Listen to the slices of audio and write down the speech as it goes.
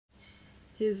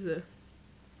here's the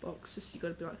box, just you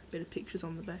got a bit of pictures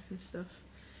on the back and stuff.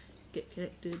 Get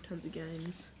connected, tons of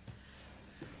games.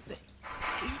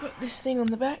 You've got this thing on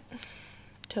the back,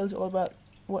 tells you all about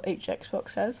what each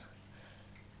Xbox has.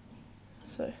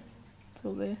 So it's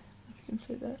all there, if you can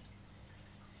see that.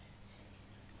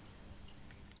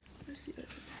 Where's the open?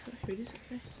 Oh, here it is.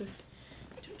 Okay, so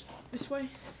this way.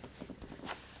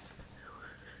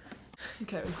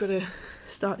 Okay, we've got a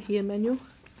start here manual.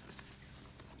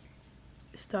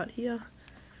 Start here.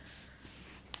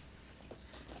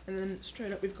 And then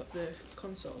straight up we've got the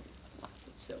console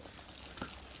itself.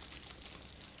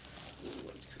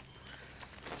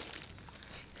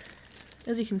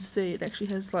 As you can see, it actually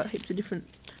has like heaps of different,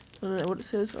 I don't know what it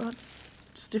says, right?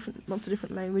 Just lots of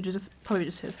different languages. It probably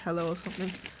just says hello or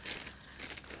something.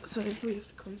 So here we have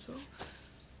the console.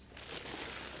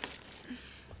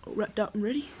 All wrapped up and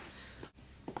ready.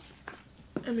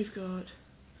 And we've got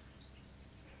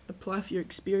apply for your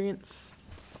experience.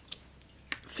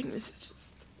 I think this is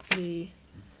just the,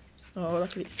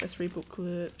 like the accessory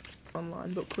booklet,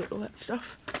 online booklet, all that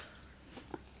stuff.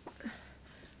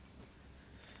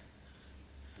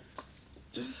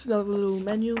 Just another little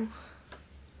manual,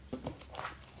 a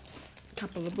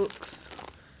couple of books,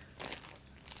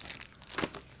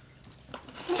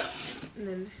 and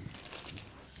then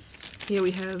here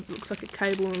we have, looks like a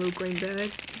cable in a little green bag.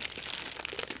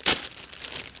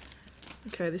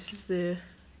 Okay, this is the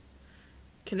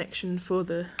connection for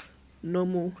the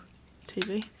normal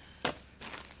TV.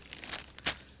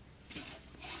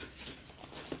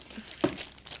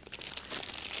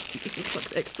 This looks like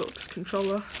the Xbox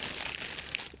controller.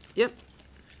 Yep,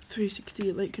 360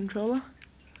 Elite controller,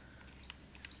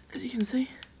 as you can see.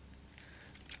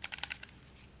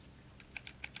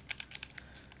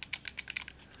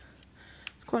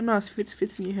 It's quite nice,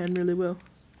 fits in your hand really well.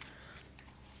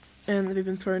 And they've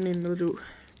even thrown in little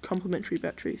complimentary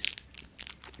batteries.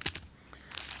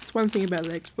 It's one thing about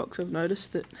the Xbox I've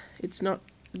noticed, that it's not,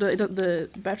 the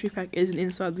battery pack isn't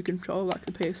inside the controller like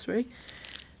the PS3,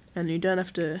 and you don't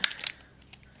have to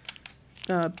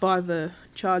buy the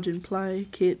charge and play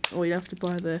kit, or you don't have to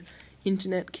buy the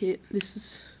internet kit. This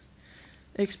is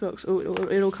Xbox,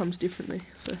 it all comes differently,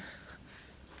 so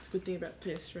it's a good thing about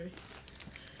PS3.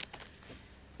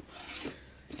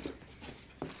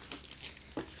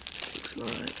 Looks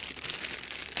like,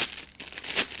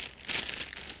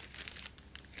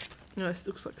 this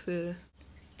looks like the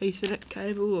Ethernet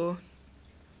cable or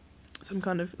some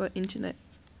kind of like internet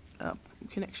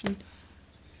connection.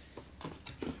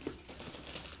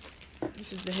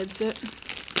 This is the headset.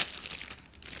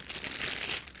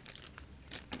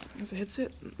 There's a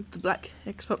headset, the black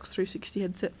Xbox 360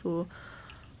 headset for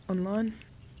online.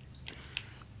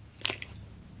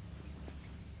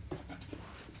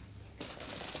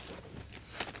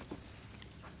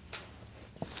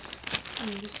 And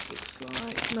this looks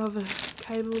like another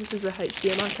cable. This is the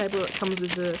HDMI cable that comes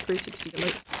with the 360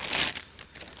 Elite.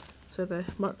 So the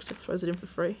Microsoft throws it in for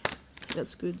free.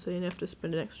 That's good, so you don't have to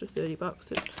spend an extra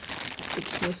 $30 at Big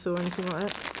Smith or anything like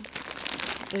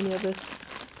that. Any other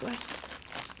place.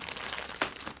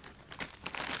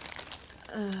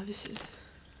 This is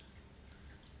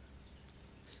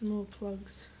some more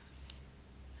plugs.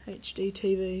 HD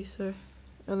TV, so,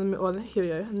 and then, here we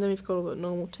go, and then we've got all the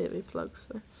normal TV plugs,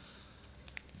 so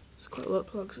there's quite a lot of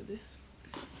plugs with this.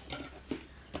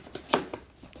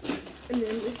 And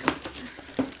then we've got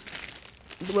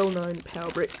the well-known power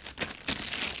brick,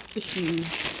 the huge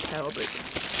power brick.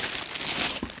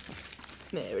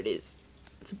 There it is.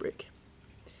 It's a brick.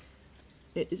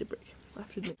 It is a brick, I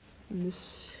have to admit. And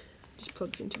this just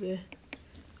plugs into there,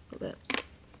 like that.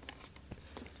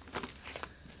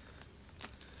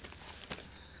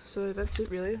 So that's it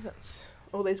really. That's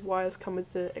all these wires come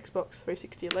with the Xbox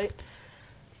 360 Elite.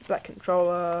 Black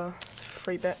controller,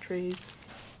 free batteries,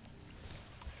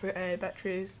 free AA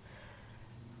batteries,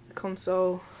 the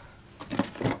console,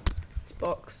 this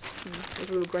box, and those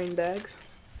little green bags.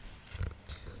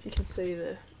 You can see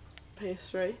the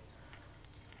PS3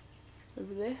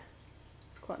 over there.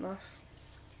 It's quite nice.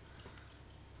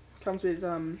 Comes with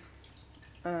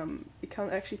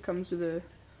actually comes with a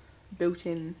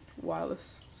built-in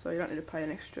wireless, so you don't need to pay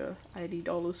an extra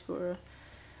 $80 for a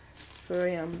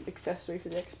accessory for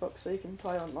the Xbox, so you can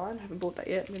play online. I haven't bought that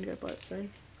yet. I'm gonna go buy it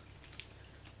soon.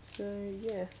 So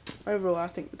yeah, overall I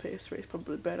think the PS3 is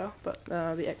probably better, but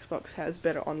the Xbox has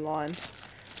better online.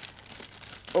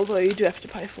 Although you do have to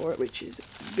pay for it, which is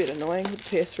a bit annoying. With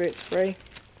the PS3 it's free.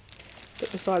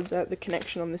 But besides that, the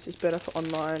connection on this is better for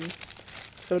online.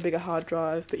 It's got a bigger hard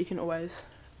drive, but you can always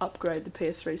upgrade the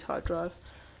PS3's hard drive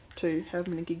to however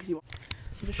many gigs you want.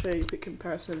 I'll just show you a quick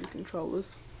comparison of the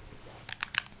controllers.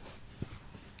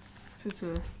 This is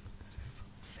a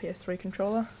PS3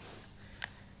 controller.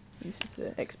 And this is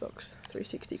the Xbox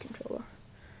 360 controller.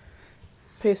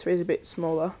 PS3 is a bit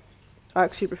smaller. I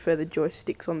actually prefer the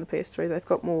joysticks on the PS3. They've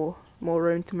got more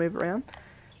room to move around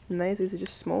than these. These are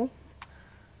just small.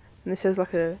 And this has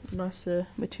like a nicer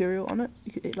material on it.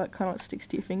 It like kind of like sticks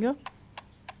to your finger.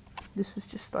 This is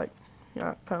just like, you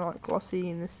know, kind of like glossy,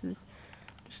 and this is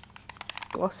just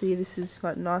glossy. This is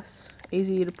like nice,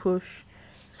 easier to push,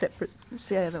 separate.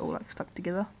 See how they're all like stuck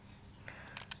together.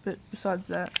 But besides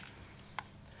that,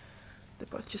 they're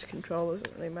both just controllers. It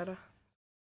doesn't really matter.